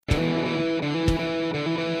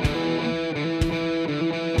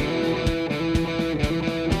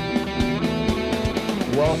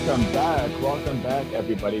Welcome back,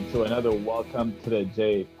 everybody, to another Welcome to the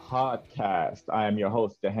J podcast. I am your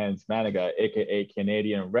host, Jehans Maniga, aka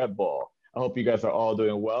Canadian Red Bull. I hope you guys are all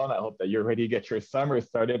doing well, and I hope that you're ready to get your summer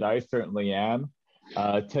started. I certainly am.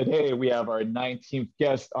 Today, we have our 19th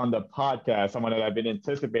guest on the podcast, someone that I've been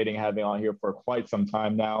anticipating having on here for quite some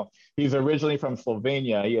time now. He's originally from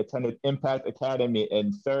Slovenia. He attended Impact Academy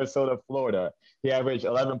in Sarasota, Florida. He averaged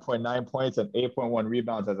 11.9 points and 8.1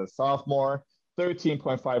 rebounds as a sophomore.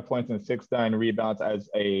 13.5 points and 6.9 rebounds as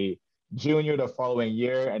a junior the following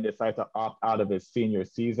year, and decided to opt out of his senior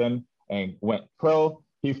season and went pro.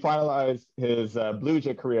 He finalized his Blue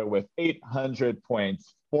Jay career with 800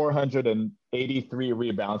 points, 483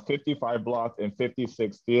 rebounds, 55 blocks, and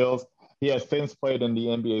 56 steals. He has since played in the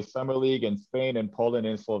NBA Summer League in Spain and Poland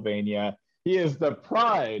and Slovenia. He is the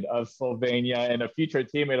pride of Slovenia and a future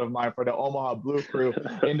teammate of mine for the Omaha Blue Crew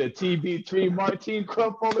in the TB3. Martin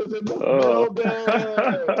Krampelj is in the building.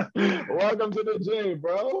 Welcome to the J,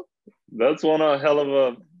 bro. That's one hell of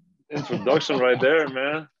a introduction right there,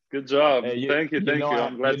 man. Good job. Hey, thank you.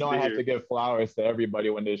 I'm glad to be I have here. to give flowers to everybody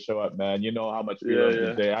when they show up, man. You know how much we love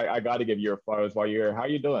the J. I got to give you your flowers while you're here. How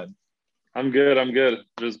you doing? I'm good.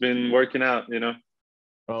 Just been working out.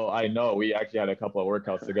 Oh, I know. We actually had a couple of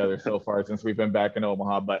workouts together so far since we've been back in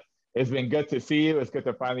Omaha, but it's been good to see you. It's good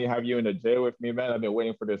to finally have you in the J with me, man. I've been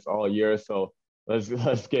waiting for this all year, so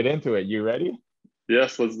let's get into it. You ready?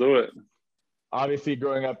 Yes, let's do it. Obviously,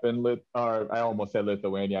 growing up in I almost said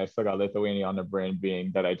Lithuania. I still got Lithuania on the brain,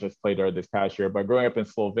 being that I just played there this past year. But growing up in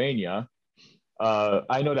Slovenia,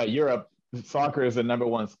 I know that Europe soccer is the number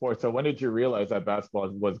one sport. So when did you realize that basketball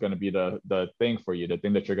was going to be the thing for you, the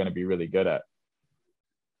thing that you're going to be really good at?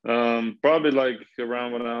 Probably like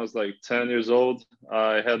around when I was like 10 years old.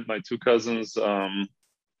 I had my two cousins, doing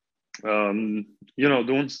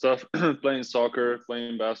stuff, playing soccer,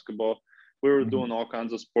 playing basketball. We were doing all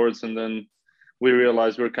kinds of sports, and then we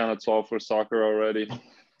realized we were kind of tall for soccer already.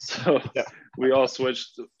 So Yeah.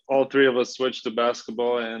 all three of us switched to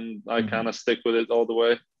basketball, and I kind of stick with it all the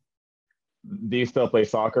way. Do you still play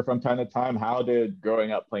soccer from time to time? How did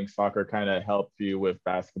growing up playing soccer kind of help you with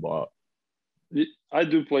basketball? I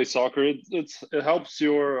do play soccer. It helps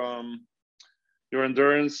your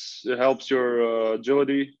endurance. It helps your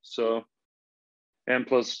agility. So, and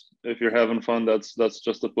plus, if you're having fun, that's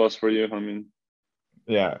just a plus for you. I mean,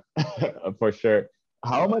 Yeah, for sure.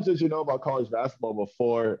 How much did you know about college basketball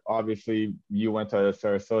before, obviously, you went to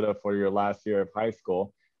Sarasota for your last year of high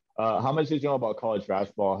school? How much did you know about college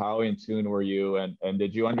basketball? How in tune were you? And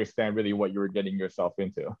did you understand really what you were getting yourself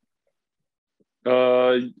into?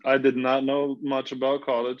 I did not know much about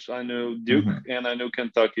college. I knew Duke and I knew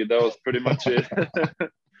Kentucky. That was pretty much it.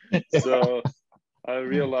 So I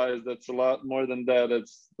realized that's a lot more than that.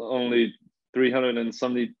 It's only 300 and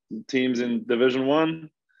something teams in Division One.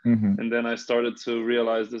 And then I started to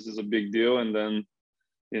realize this is a big deal. And then,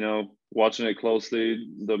 watching it closely,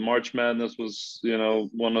 the March Madness was,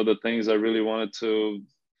 one of the things I really wanted to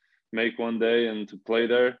make one day and to play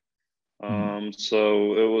there.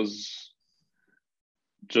 So it was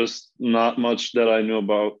just not much that I knew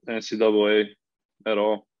about NCAA at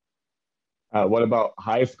all. What about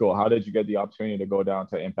high school? How did you get the opportunity to go down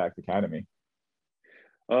to Impact Academy?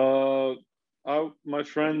 My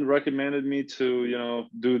friend recommended me to,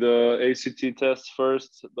 do the ACT test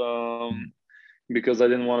first, because I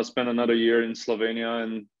didn't want to spend another year in Slovenia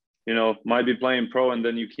and, might be playing pro and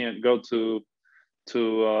then you can't go to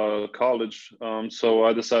college. So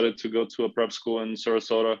I decided to go to a prep school in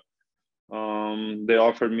Sarasota. They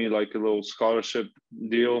offered me like a little scholarship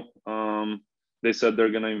deal. They said they're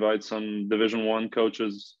going to invite some Division One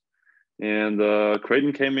coaches, and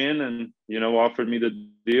Creighton came in and offered me the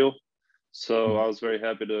deal. So I was very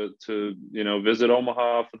happy to visit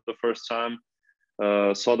Omaha for the first time.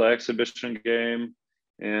 Saw the exhibition game,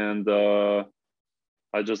 and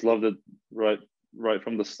I just loved it right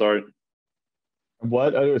from the start.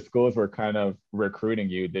 What other schools were kind of recruiting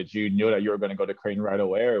you? Did you know that you were going to go to Creighton right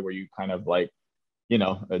away, or were you kind of like,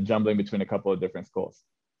 jumbling between a couple of different schools?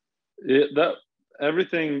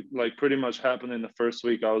 Everything like pretty much happened in the first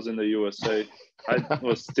week I was in the USA. I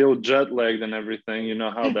was still jet lagged and everything. You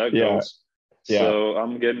know how that goes. Yeah. So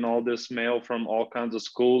I'm getting all this mail from all kinds of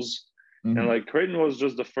schools. And like Creighton was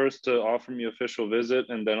just the first to offer me official visit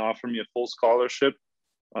and then offer me a full scholarship.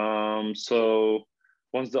 So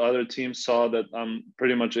once the other teams saw that I'm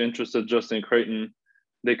pretty much interested just in Creighton,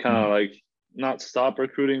 they kind of like not stop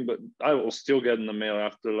recruiting, but I was still getting the mail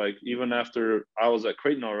even after I was at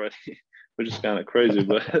Creighton already, which is kind of crazy.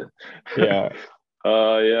 But yeah,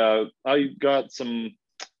 I got some.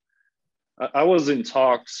 I was in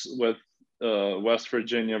talks with West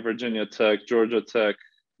Virginia, Virginia Tech, Georgia Tech,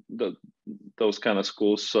 the those kind of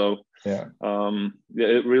schools. So Yeah. yeah,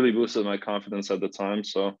 it really boosted my confidence at the time.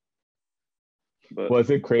 So, but Was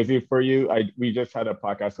it crazy for you? We just had a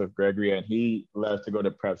podcast with Gregory and he left to go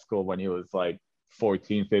to prep school when he was like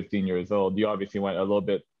 14, 15 years old. You obviously went a little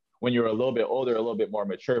bit when you were a little bit older, a little bit more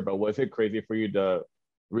mature, but was it crazy for you to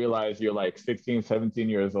realize you're like 16, 17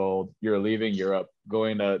 years old, you're leaving Europe,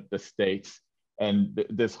 going to the States, and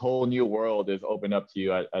this whole new world is open up to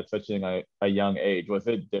you at such a young age? Was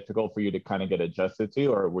it difficult for you to kind of get adjusted to,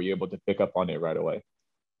 or were you able to pick up on it right away?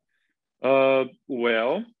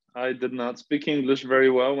 well, I did not speak English very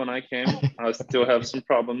well when I came. I still have some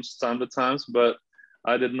problems time to times, but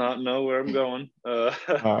I did not know where I'm going. Uh,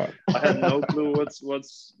 I had no clue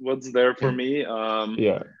what's there for me.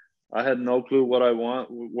 yeah. I had no clue what I want,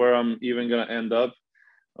 where I'm even gonna end up.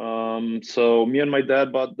 So me and my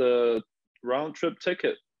dad bought the round trip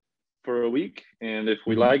ticket for a week, and if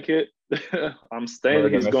we Mhm. like it, I'm staying. We're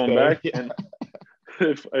He's gonna going stay. back, and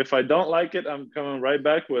if I don't like it, I'm coming right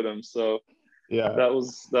back with him. So Yeah. that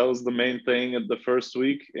was the main thing at the first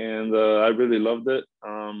week, and I really loved it.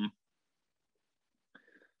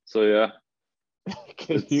 So yeah,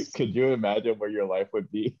 it's Could you imagine where your life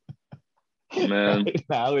would be man. right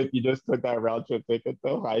now if you just took that round trip ticket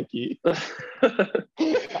to Haiki?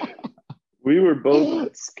 We were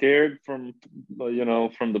both scared from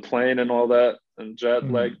from the plane and all that, and jet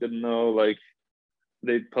lag. Mhm. Didn't know, like,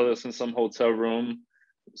 they put us in some hotel room,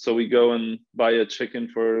 so we go and buy a chicken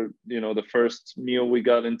for the first meal we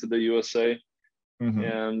got into the USA. Mhm.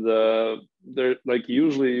 And they're like,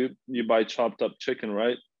 usually you buy chopped up chicken,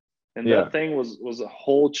 right? And that Yeah. thing was a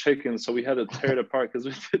whole chicken, so we had to tear it apart because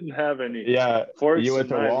we didn't have any Yeah. You forks went and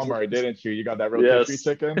to knives. Walmart, didn't you? You got that rotisserie Yes.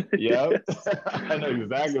 chicken? Yep. Yes. I know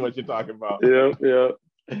exactly what you're talking about. Yeah, yeah.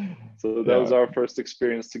 So that was Yeah. our first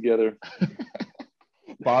experience together.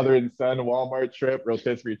 Father and son Walmart trip,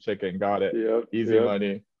 rotisserie chicken. Got it. Yep, Easy yep,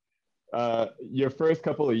 money. Your first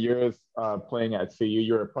couple of years playing at CU,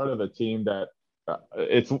 you were a part of a team that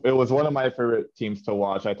it was one of my favorite teams to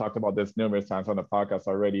watch. I talked about this numerous times on the podcast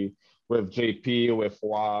already with JP, with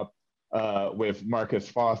WAP, with Marcus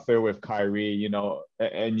Foster, with Kyrie.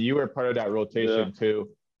 And you were part of that yeah. rotation too.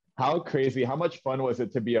 How crazy, how much fun was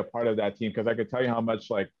it to be a part of that team? Because I could tell you how much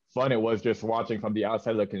like fun it was just watching from the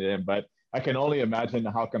outside looking in, but I can only imagine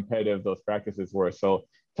how competitive those practices were. So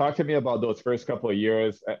talk to me about those first couple of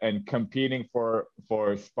years and competing for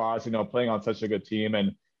spots, playing on such a good team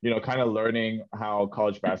and kind of learning how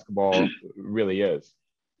college basketball really is.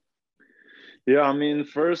 Yeah, I mean,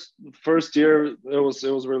 first year it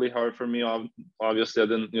was really hard for me. Obviously, I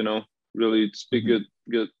didn't really speak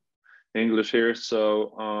Mm-hmm. good English here,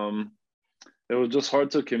 so it was just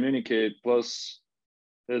hard to communicate. Plus,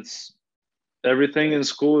 it's everything in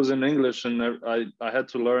school is in English, and I had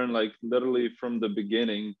to learn, like, literally from the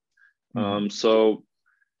beginning. Mm-hmm. So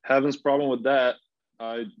having problem with that,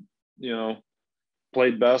 I you know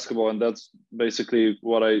played basketball, and that's basically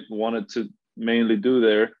what I wanted to mainly do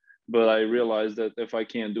there. But I realized that if I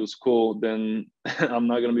can't do school, then I'm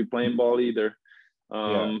not going to be playing ball either.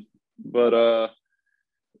 Yeah. But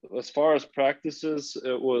as far as practices,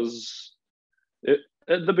 it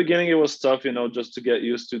at the beginning it was tough, just to get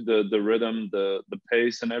used to the rhythm, the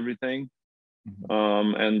pace, and everything,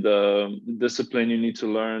 Mm-hmm. and the discipline you need to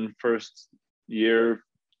learn first year.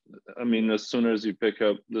 I mean, as soon as you pick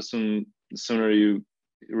up, the sooner you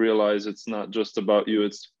realize it's not just about you;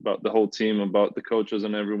 it's about the whole team, about the coaches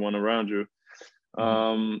and everyone around you.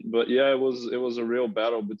 Mm-hmm. But yeah, it was a real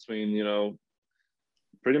battle between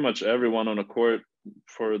pretty much everyone on the court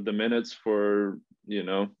for the minutes, for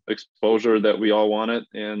exposure that we all wanted,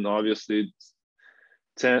 and obviously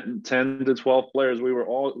 10 to 12 players. We were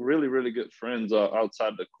all really, really good friends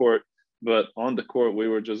outside the court, but on the court we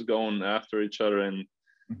were just going after each other, and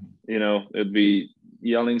Mm-hmm. it'd be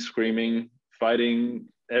yelling, screaming, fighting,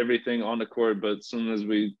 everything on the court. But as soon as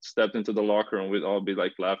we stepped into the locker room, we'd all be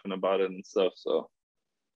like laughing about it and stuff. So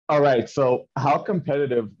All right. So how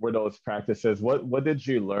competitive were those practices? What did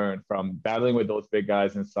you learn from battling with those big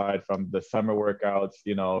guys inside, from the summer workouts,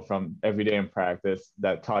 from every day in practice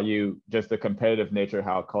that taught you just the competitive nature of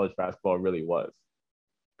how college basketball really was?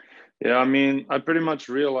 yeah, I mean, I pretty much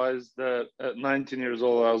realized that at 19 years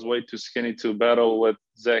old, I was way too skinny to battle with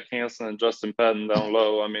Zach Hansen and Justin Patton down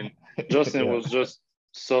low. I mean, Justin Yeah. was just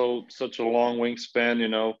such a long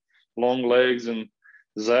wingspan, long legs, and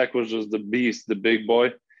Zach was just the beast, the big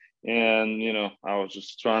boy. And I was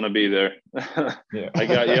just trying to be there. I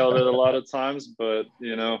got Yeah. yelled at a lot of times, but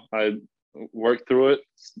I worked through it,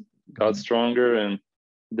 got Mhm. stronger, and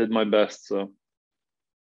did my best. So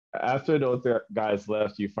After those guys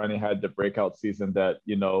left, you finally had the breakout season that,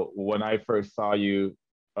 when I first saw you,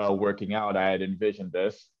 working out, I had envisioned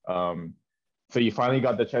this. So you finally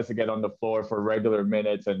got the chance to get on the floor for regular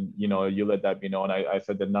minutes, and you let that be known. I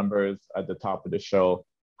said the numbers at the top of the show.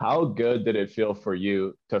 How good did it feel for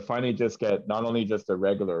you to finally just get not only just the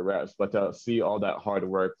regular reps, but to see all that hard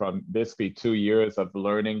work from basically 2 years of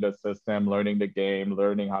learning the system, learning the game,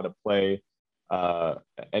 learning how to play, uh,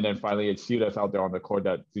 and then finally it's you that's out there on the court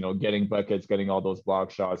that getting buckets, getting all those block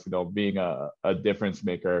shots, being a difference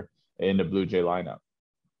maker in the Blue Jay lineup.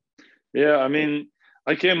 Yeah, I mean,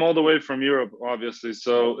 I came all the way from Europe, obviously.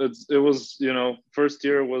 So it was, first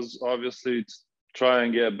year was obviously try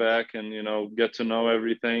and get back and, get to know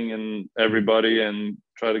everything and everybody and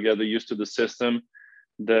try to get used to the system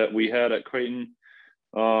that we had at Creighton.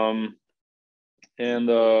 And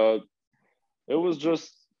it was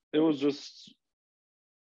just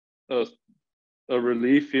a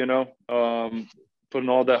relief, putting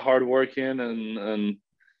all that hard work in and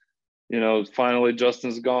finally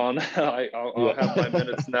Justin's gone. I'll have my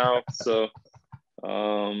minutes now. So,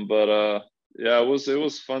 yeah, it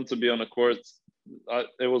was fun to be on the court.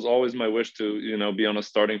 It was always my wish to, be on a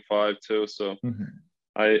starting five too. So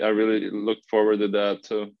I really looked forward to that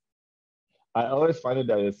too. I always find it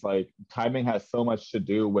that it's like timing has so much to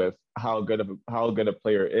do with how good a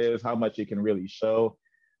player is, how much he can really show.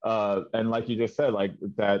 And like you just said, like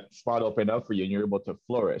that spot opened up for you and you're able to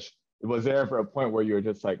flourish. Was there ever a point where you were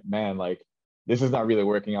just like, man, like this is not really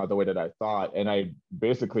working out the way that I thought, and I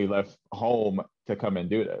basically left home to come and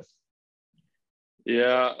do this?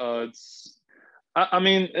 Yeah, I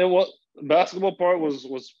mean, it was basketball part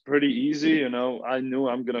was pretty easy. I knew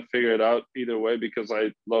I'm gonna figure it out either way because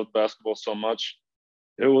I loved basketball so much.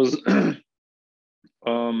 It was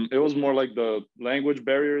it was more like the language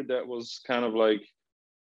barrier that was kind of like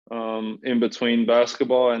in between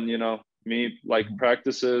basketball and me, like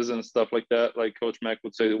practices and stuff like that. Like Coach Mack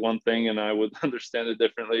would say one thing and I would understand it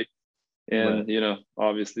differently, and Right.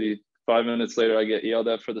 obviously 5 minutes later I get yelled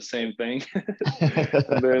at for the same thing.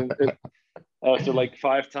 And then after like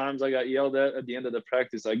 5 times I got yelled at the end of the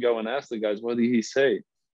practice, I go and ask the guys, what did he say?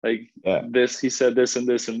 Like Yeah. this, he said this and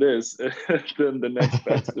this and this. Then the next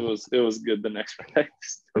practice, it was good. The next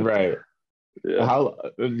practice. Right. Yeah. How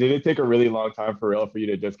did it take a really long time for real for you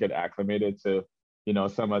to just get acclimated to,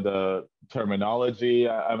 some of the terminology?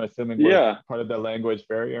 I'm assuming was Yeah. part of the language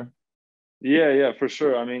barrier. Yeah, for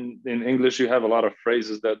sure. I mean, in English, you have a lot of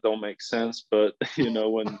phrases that don't make sense, but when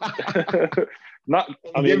not,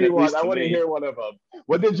 I Give mean, me at one. least I to want to me, hear one of them.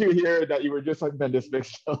 What did you hear that you were just like, man, this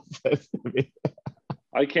makes no sense to me?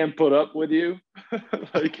 I can't put up with you.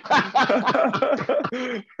 Like,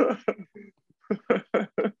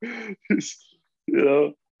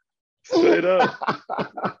 straight up.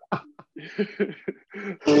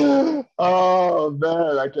 Oh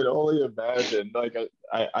man, I can only imagine. Like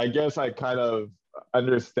I guess I kind of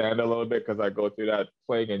understand a little bit because I go through that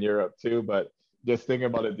playing in Europe too, but just thinking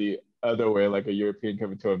about it the other way, like a European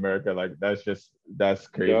coming to America, like that's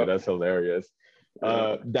crazy. Yeah, That's hilarious.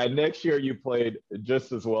 yeah. That next year you played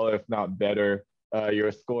just as well, if not better.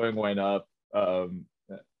 Your scoring went up.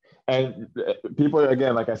 And people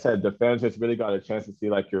again, like I said, the fans just really got a chance to see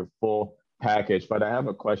like your full package. But I have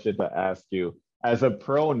a question to ask you. As a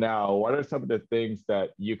pro now, what are some of the things that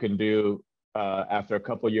you can do after a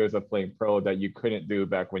couple of years of playing pro that you couldn't do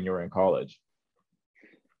back when you were in college?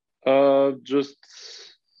 Just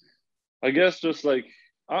I guess just like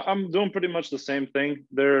I'm doing pretty much the same thing.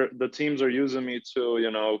 The teams are using me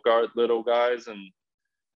to guard little guys and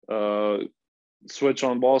uh, switch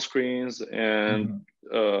on ball screens and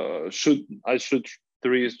Mhm. shoot. I shoot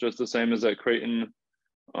threes just the same as at Creighton.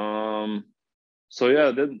 Um, so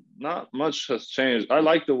yeah, not much has changed. I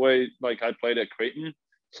like the way like I played at Creighton,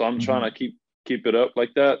 so I'm trying to Mhm. keep it up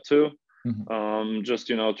like that too. Mhm. Just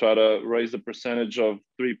try to raise the percentage of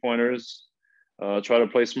 3 pointers. Try to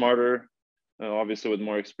play smarter, obviously with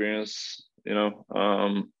more experience.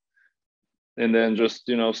 And then just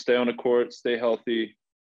stay on the court, stay healthy,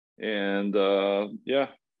 and yeah,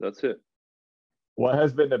 that's it. What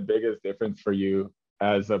has been the biggest difference for you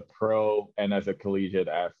as a pro and as a collegiate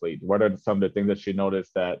athlete? What are some of the things that you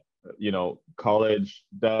notice that, college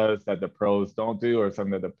does that the pros don't do, or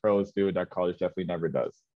something that the pros do that college definitely never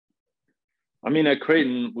does? I mean, at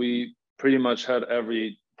Creighton, we pretty much had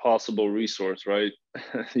every possible resource, right?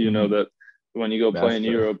 You know Mhm. that when you go play That's in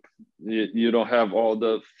true. Europe, you don't have all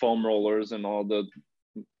the foam rollers and all the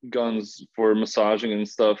guns for massaging and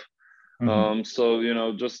stuff. Mhm. So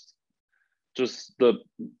just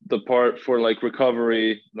the part for like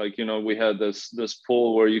recovery, like we had this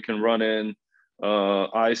pool where you can run in.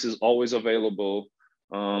 Ice is always available.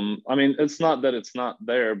 I mean, it's not that it's not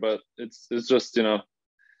there, but it's just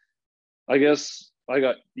I guess I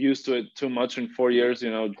got used to it too much in 4 years,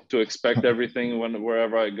 to expect everything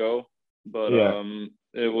wherever I go. But Yeah.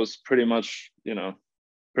 it was pretty much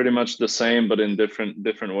the same, but in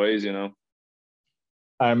different ways.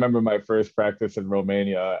 I remember my first practice in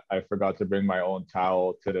Romania. I forgot to bring my own towel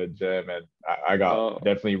to the gym, and I got Uh,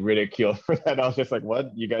 definitely ridiculed for that. I was just like, "What?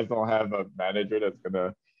 You guys don't have a manager that's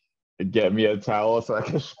gonna get me a towel so I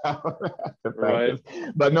can shower after right.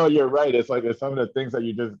 practice?" But no, you're right. It's like there's some of the things that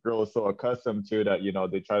you just grow so accustomed to that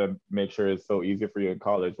they try to make sure it's so easy for you in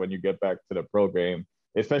college. When you get back to the pro game,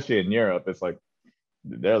 especially in Europe, it's like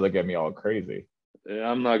they're looking at me all crazy.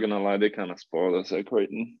 Yeah, I'm not gonna lie, they kind of spoiled us at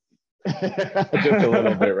Creighton. Just a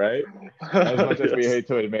little bit, right? As much as we Yes, hate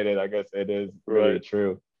to admit it, I guess it is really right.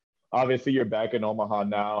 true. Obviously, you're back in Omaha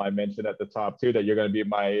now. I mentioned at the top too that you're going to be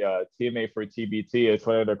my teammate for TBT. It's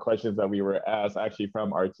one of the questions that we were asked actually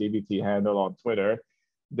from our TBT handle on Twitter.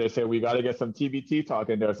 They said we got to get some TBT talk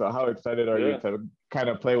in there. So, how excited are you Yeah. to kind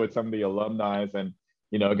of play with some of the alumni and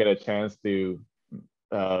get a chance to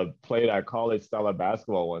play that college style of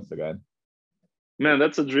basketball once again? Man,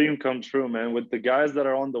 that's a dream come true, man. With the guys that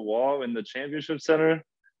are on the wall in the championship center,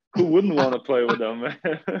 who wouldn't want to play with them,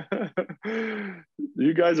 man?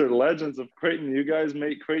 You guys are legends of Creighton. You guys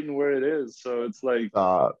make Creighton where it is. So it's like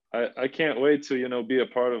Uh, I can't wait to, be a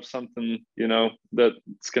part of something,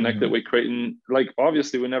 that's connected mhm. with Creighton. Like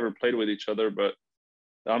obviously we never played with each other, but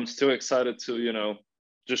I'm still excited to,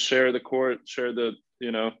 just share the court, share the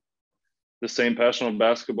same passion of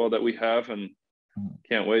basketball that we have, and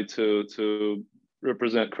can't wait to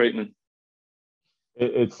represent Creighton.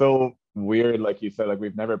 It's so weird, like you said, like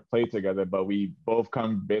we've never played together, but we both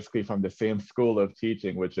come basically from the same school of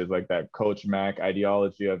teaching, which is like that Coach Mac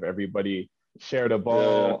ideology of everybody share the Yeah,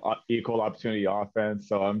 yeah. ball, equal opportunity offense.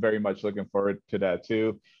 So I'm very much looking forward to that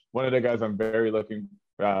too. One of the guys I'm very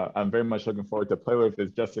much looking forward to play with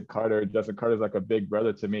is Justin Carter. Justin Carter's like a big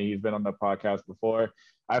brother to me. He's been on the podcast before.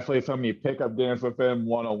 I played so many pickup games with him,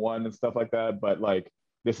 one on one and stuff like that. But like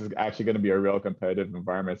this is actually going to be a real competitive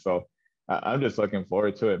environment. So I'm just looking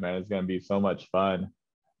forward to it, man. It's gonna be so much fun.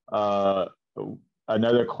 Uh,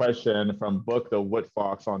 Another question from Book the Wood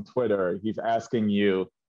Fox on Twitter. He's asking you,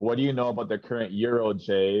 what do you know about the current Euro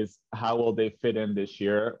Jays? How will they fit in this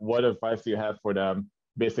year? What advice do you have for them?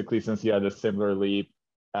 Basically, since you had a similar leap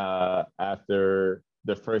after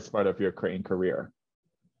the first part of your Creighton career.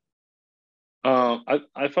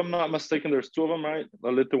 If I'm not mistaken, there's two of them, right?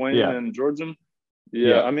 A Lithuanian Yeah, and Georgian. Yeah,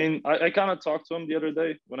 yeah. I mean, I kind of talked to them the other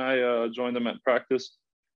day when I joined them at practice.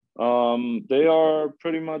 They are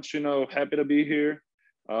pretty much, happy to be here.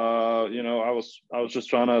 I was just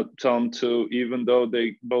trying to tell them to, even though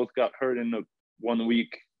they both got hurt in a 1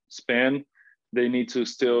 week span, they need to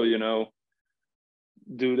still,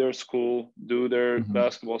 do their school, do their Mm-hmm.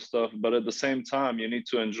 basketball stuff, but at the same time, you need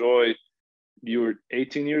to enjoy. You're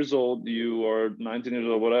 18 years old, you are 19 years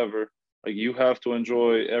old, whatever. Like you have to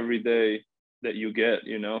enjoy every day that you get,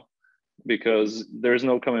 because there's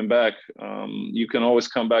no coming back. You can always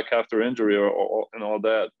come back after injury and all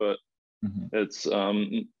that, but Mm-hmm. it's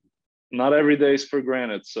not every day is for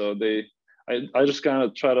granted. So I just kind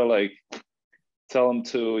of try to like tell them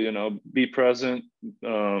to, be present,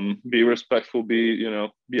 be respectful, be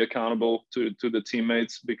accountable to the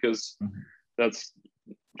teammates, because Mm-hmm. that's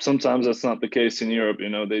sometimes that's not the case in Europe.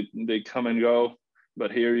 They come and go,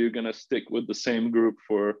 but here you're gonna stick with the same group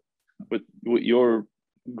with your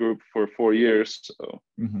group for 4 years. So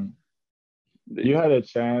Mm-hmm. You they, had a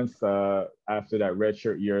chance after that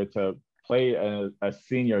redshirt year to play a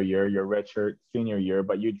senior year, your redshirt senior year,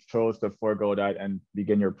 but you chose to forego that and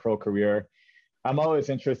begin your pro career. I'm always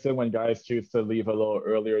interested when guys choose to leave a little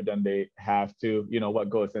earlier than they have to, what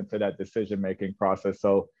goes into that decision-making process.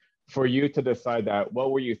 So for you to decide that,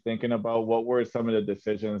 what were you thinking about? What were some of the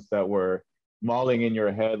decisions that were mulling in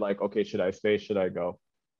your head? Like, okay, should I stay? Should I go?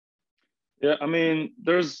 yeah, I mean,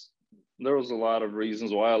 there was a lot of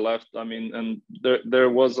reasons why I left. I mean, and there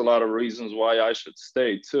was a lot of reasons why I should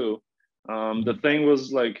stay too. The Mhm. thing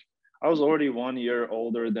was like I was already 1 year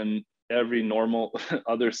older than every normal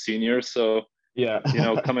other senior, so Yeah.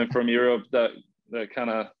 coming from Europe, that kind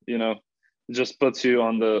of just puts you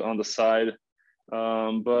on the side.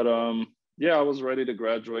 But yeah, I was ready to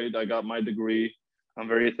graduate. I got my degree. I'm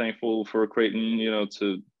very thankful for Creighton, to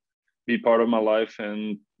be part of my life,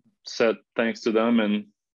 and said thanks to them and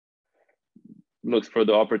looked for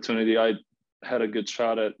the opportunity. I had a good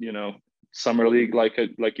shot at summer league, like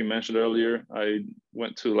you mentioned earlier. I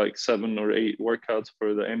went to like 7 or 8 workouts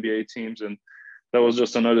for the NBA teams, and that was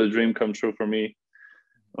just another dream come true for me.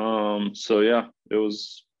 So yeah, it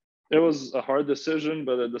was a hard decision,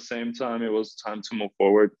 but at the same time, it was time to move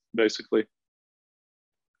forward, basically.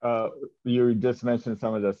 uh, you just mentioned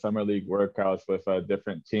some of the summer league workouts with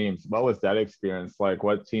different teams. What was that experience like?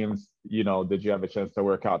 What teams, did you have a chance to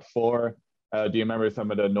work out for? Do you remember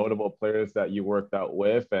some of the notable players that you worked out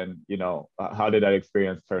with, and how did that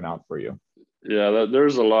experience turn out for you? Yeah,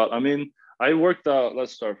 there's a lot. I mean, I worked out.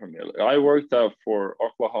 Let's start from here. I worked out for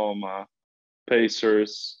Oklahoma,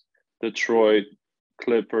 Pacers, Detroit,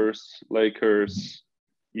 Clippers, Lakers,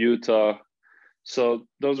 Utah. So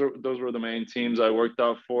those were the main teams I worked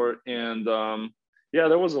out for, and yeah,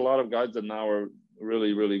 there was a lot of guys that now are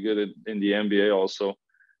really really good in the NBA also.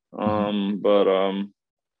 Mhm. But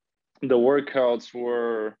the workouts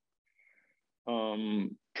were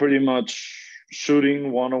pretty much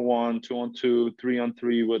shooting 1-on-1, 2-on-2,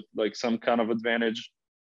 3-on-3 with like some kind of advantage.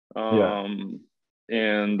 Yeah. Um,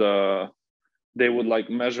 and they would like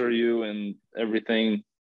measure you and everything,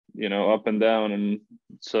 up and down. And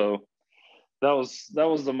so that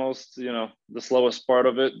was the most, the slowest part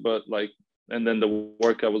of it. But like, and then the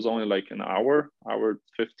workout was only like an hour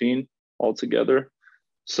 15 altogether. Mhm.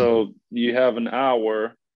 So you have an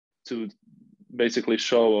hour to basically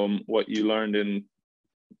show them what you learned in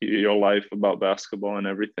your life about basketball and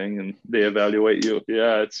everything, and they evaluate you.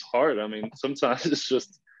 Yeah, it's hard. I mean, sometimes it's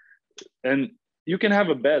just, and you can have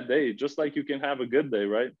a bad day just like you can have a good day,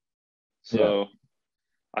 right? Yeah. So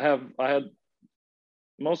I had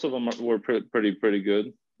most of them were pretty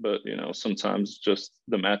good, but sometimes just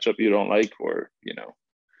the matchup you don't like, or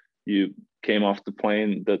you came off the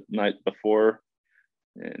plane the night before,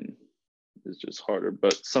 and it's just harder.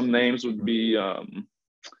 But some names would Mhm. be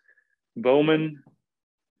Bowman,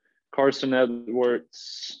 Carson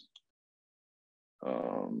Edwards.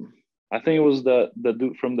 Um, I think it was the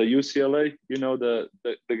dude from the UCLA. The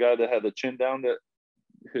guy that had the chin down that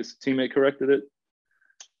his teammate corrected it.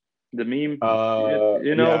 The meme.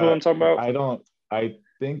 You know who Yeah, I'm talking about? I don't. I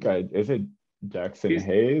think is it Jackson He's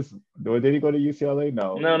Hayes? Did he go to UCLA?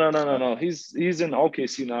 No. no, no, no, no, Uh, no. He's in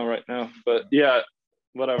OKC now right now. But yeah,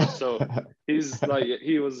 whatever. So he's like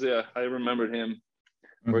he was. Yeah, I remembered him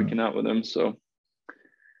mhm. working out with him. So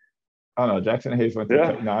I don't know. Jackson Hayes went to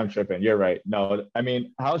yeah. Tech. No, I'm tripping. You're right. No, I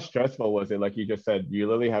mean, how stressful was it? Like you just said, you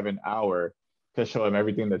literally have an hour to show him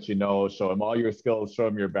everything that you know, show him all your skills, show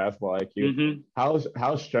him your basketball IQ. Mm-hmm.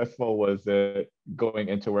 How stressful was it going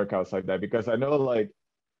into workouts like that? Because I know, like,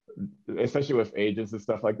 especially with agents and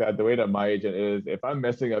stuff like that, the way that my agent is, if I'm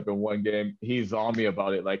messing up in one game, he's on me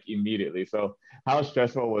about it like immediately. So how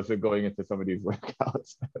stressful was it going into some of these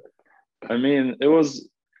workouts? I mean, it was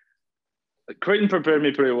Creighton prepared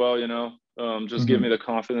me pretty well. Just give me Hmm. the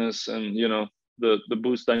confidence and the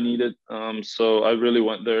boost I needed. So I really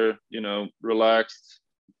went there, relaxed.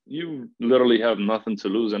 You literally have nothing to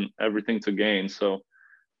lose and everything to gain. So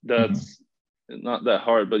Hmm. that's not that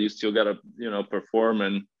hard, but you still gotta perform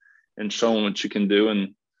and show them what you can do.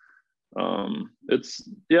 And it's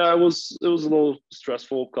yeah, it was a little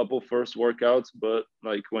stressful couple first workouts, but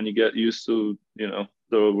like when you get used to the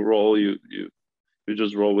role, you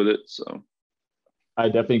just roll with it. So I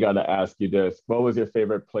definitely got to ask you this. What was your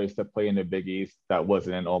favorite place to play in the Big East that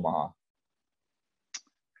wasn't in Omaha?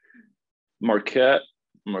 Marquette,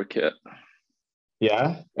 Marquette.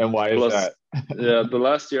 Yeah. And why is Plus, that? yeah, the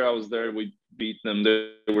last year I was there, we beat them.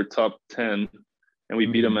 They were top 10, and we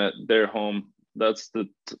beat them Hmm. at their home. That's the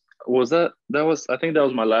was that that was I think that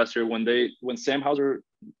was my last year when Sam Hauser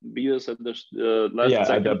beat us at the last Yeah, at the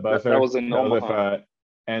second. That buzzer. was in That was with Omaha.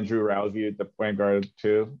 Andrew Rousey, the point guard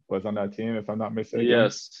too, was on that team, if I'm not mistaken.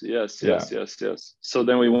 Yes, yes, Yeah. yes, yes, yes. So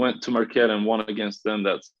then we went to Marquette and won against them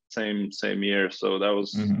that same year. So that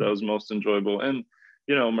Hmm. was most enjoyable. And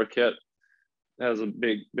Marquette has a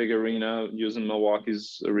big arena using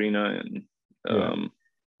Milwaukee's arena, and Yeah. um,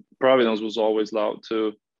 Providence was always loud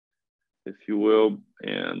too, if you will,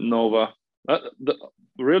 and Nova. The,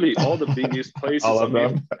 really, all the Big East All places. I of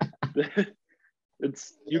mean, them.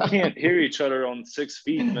 it's you can't hear each other on 6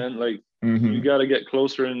 feet, man. Like you Hmm. got to get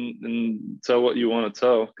closer and tell what you want to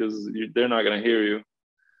tell because they're not gonna hear you.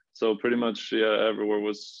 So pretty much, yeah, everywhere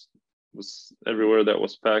was everywhere that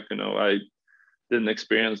was packed. I didn't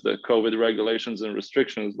experience the COVID regulations and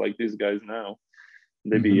restrictions like these guys now.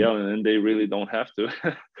 They be Hmm. yelling and they really don't have to.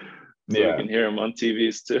 So we Yeah. can hear them on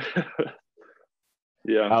TVs too.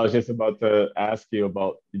 Yeah. I was just about to ask you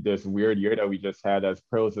about this weird year that we just had as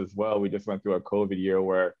pros as well. We just went through a COVID year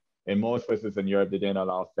where in most places in Europe, they didn't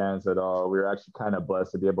allow fans at all. We were actually kind of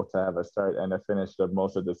blessed to be able to have a start and a finish of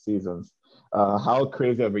most of the seasons. How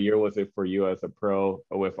crazy of a year was it for you as a pro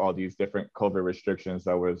with all these different COVID restrictions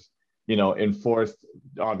that was, enforced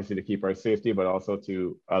obviously to keep our safety, but also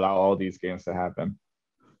to allow all these games to happen?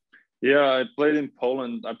 Yeah, I played in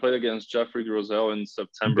Poland. I played against Jeffrey Grosel in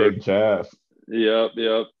September. Big Jeff. Yep,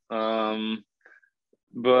 yep.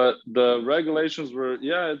 But the regulations were,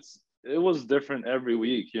 yeah, it was different every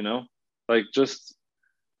week, you know. Like just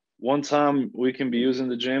one time we can be using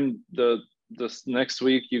the gym, this next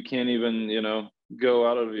week you can't even, you know, go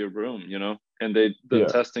out of your room, you know. And the Yeah.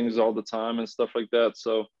 testing is all the time and stuff like that.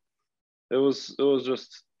 So it was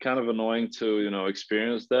just kind of annoying to, you know,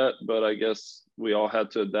 experience that. But I guess we all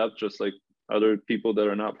had to adapt, just like other people that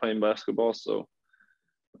are not playing basketball. So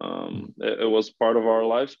it was part of our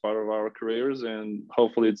lives, part of our careers, and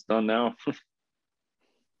hopefully it's done now.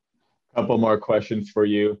 Couple more questions for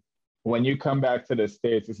you. When you come back to the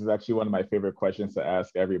States, this is actually one of my favorite questions to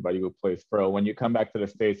ask everybody who plays pro. When you come back to the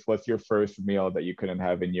States, what's your first meal that you couldn't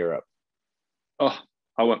have in Europe? Oh,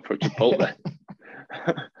 I went for Chipotle.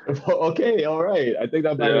 Okay, all right. I think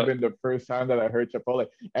that might have Yeah. been the first time that I heard Chipotle.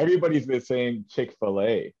 Everybody's been saying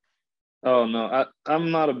Chick-fil-A. Oh no,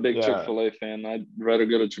 I'm not a big Yeah, Chick-fil-A fan. I'd rather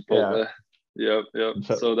go to yeah. Chipotle. Yep, yep.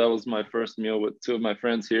 Ch- So that was my first meal with two of my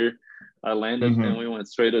friends here. I landed and mhm. we went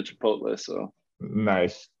straight to Chipotle. So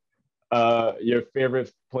Nice. Your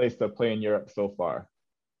favorite place to play in Europe so far?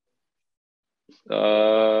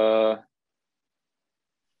 uh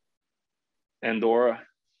Andorra.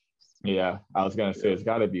 Yeah, I was gonna say Yep. it's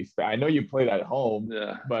got to be Spain. I know you played at home,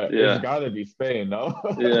 Yeah. but it's Yeah. got to be Spain, no?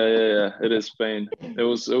 Yeah, yeah, yeah. It is Spain. It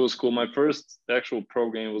was cool. My first actual pro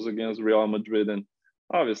game was against Real Madrid, and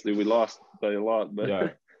obviously we lost by a lot, but Yeah,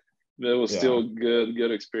 it was yeah, still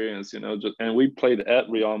good experience, you know. Just, and we played at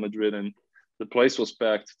Real Madrid, and the place was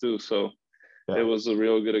packed too, so it yeah. was a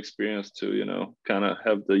real good experience to, you know, kind of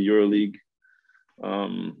have the EuroLeague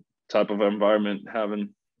type of environment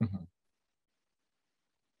having. Mhm.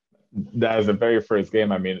 That is the very first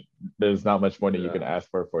game. I mean, there's not much more than you can Yeah. ask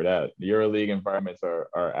for that. The EuroLeague environments are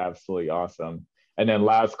absolutely awesome. And then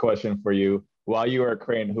last question for you. While you were at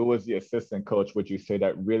Creighton, who was the assistant coach, would you say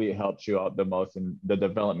that really helped you out the most in the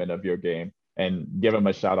development of your game? And give him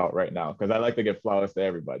a shout out right now, because I like to give flowers to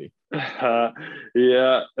everybody.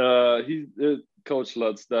 Yeah, he Coach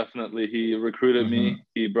Lutz, definitely. He recruited me. Hmm.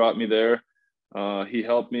 He brought me there. He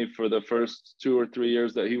helped me for the first 2 or 3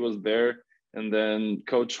 years that he was there, and then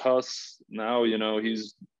Coach Huss. Now, you know,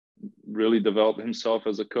 he's really developed himself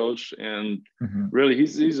as a coach, and Hmm. really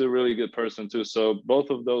he's a really good person too. So both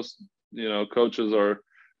of those, you know, coaches are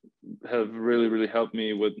have really helped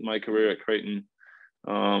me with my career at Creighton.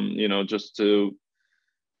 You know, just to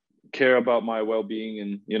care about my well-being,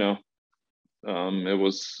 and you know, it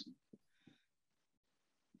was,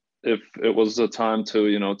 if it was a time to,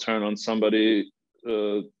 you know, turn on somebody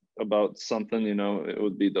uh, about something, you know, it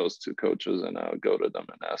would be those two coaches, and I would go to them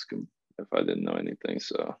and ask them if I didn't know anything.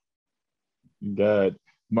 So Good.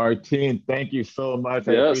 Martine, thank you so much.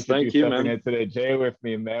 I yes, appreciate you thank you, stepping man. into the J with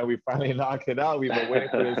me, man. We finally knocked it out. We've been waiting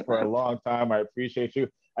for this for a long time. I appreciate you.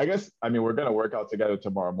 I guess, I mean, we're going to work out together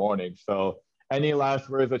tomorrow morning. So, any last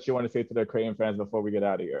words that you want to say to the Creighton fans before we get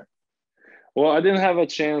out of here? Well, I didn't have a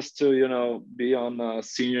chance to, you know, be on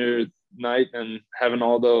senior night and having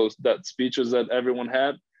all those that speeches that everyone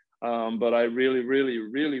had. But I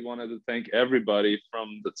really wanted to thank everybody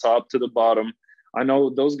from the top to the bottom. I know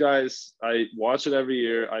those guys. I watch it every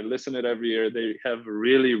year. I listen it every year. They have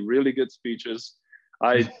really good speeches.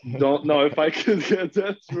 I don't know if I could get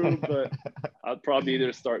that through, but I'd probably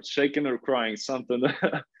either start shaking or crying, something.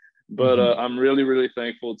 But Mhm. I'm really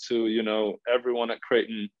thankful to, you know, everyone at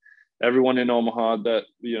Creighton, everyone in Omaha that,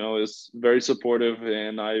 you know, is very supportive,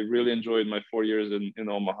 and I really enjoyed my 4 years in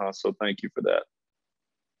Omaha. So thank you for that.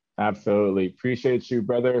 Absolutely. Appreciate you,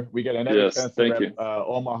 brother. We get another Yes, chance to thank rep you.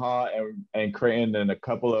 Omaha and Creighton in a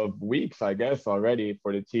couple of weeks, I guess, already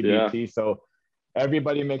for the Yeah, TBT. So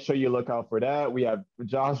everybody make sure you look out for that. We have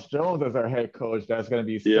Josh Jones as our head coach. That's going to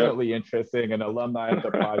be yeah. certainly interesting, an alumni of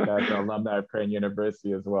the podcast and alumni of Creighton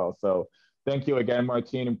University as well. So thank you again,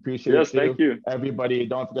 Martine. Yes, Appreciate thank you. you. Everybody,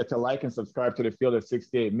 don't forget to like and subscribe to the Field of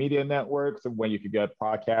 68 Media Network, so when you can get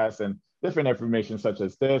podcasts and different information such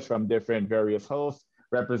as this from different various hosts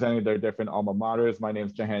representing their different alma maters. My name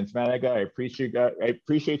is Jahans Maniga. I appreciate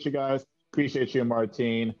you guys. Appreciate you,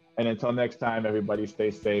 Martine. And until next time, everybody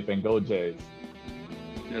stay safe and go Jays.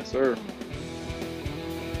 Yes, sir.